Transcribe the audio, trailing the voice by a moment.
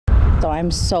So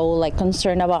I'm so like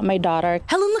concerned about my daughter.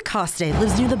 Helen Lacoste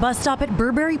lives near the bus stop at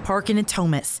Burberry Park in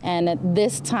Natomas. And at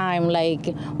this time,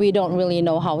 like, we don't really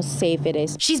know how safe it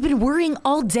is. She's been worrying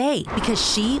all day because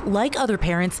she, like other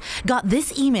parents, got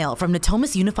this email from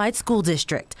Natomas Unified School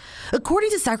District.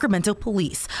 According to Sacramento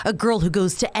police, a girl who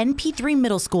goes to NP3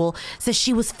 Middle School says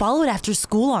she was followed after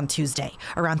school on Tuesday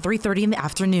around 3:30 in the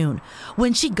afternoon.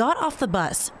 When she got off the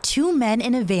bus, two men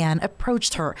in a van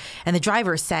approached her, and the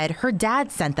driver said her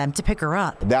dad sent them to pick her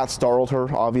up. That startled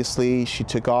her, obviously. She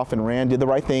took off and ran, did the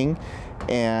right thing,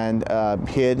 and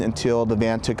hid until the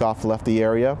van took off, left the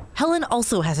area. Helen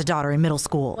also has a daughter in middle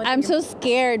school. I'm so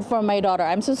scared for my daughter.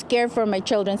 I'm so scared for my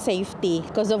children's safety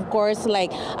because, of course,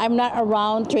 like, I'm not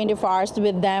around 24 hours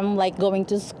with them, like going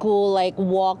to school, like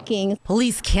walking.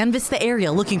 Police canvassed the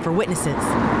area looking for witnesses.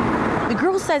 The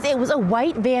girl says it was a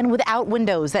white van without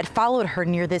windows that followed her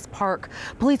near this park.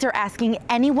 Police are asking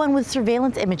anyone with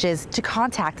surveillance images to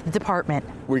contact the department.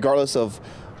 Regardless of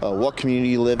what community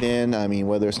you live in, I mean,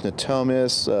 whether it's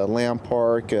Natomas, Lamb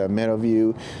Park,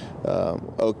 Meadowview,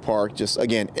 Oak Park, just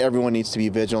again, everyone needs to be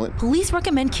vigilant. Police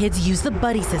recommend kids use the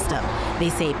buddy system. They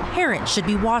say parents should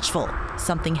be watchful,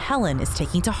 something Helen is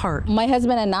taking to heart. My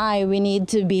husband and I, we need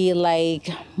to be like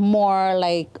more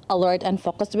like alert and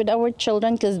focused with our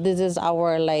children because this is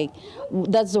our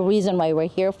that's the reason why we're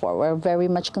here for. We're very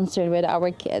much concerned with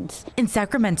our kids. In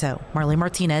Sacramento, Marlene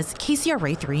Martinez,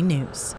 KCRA 3 News.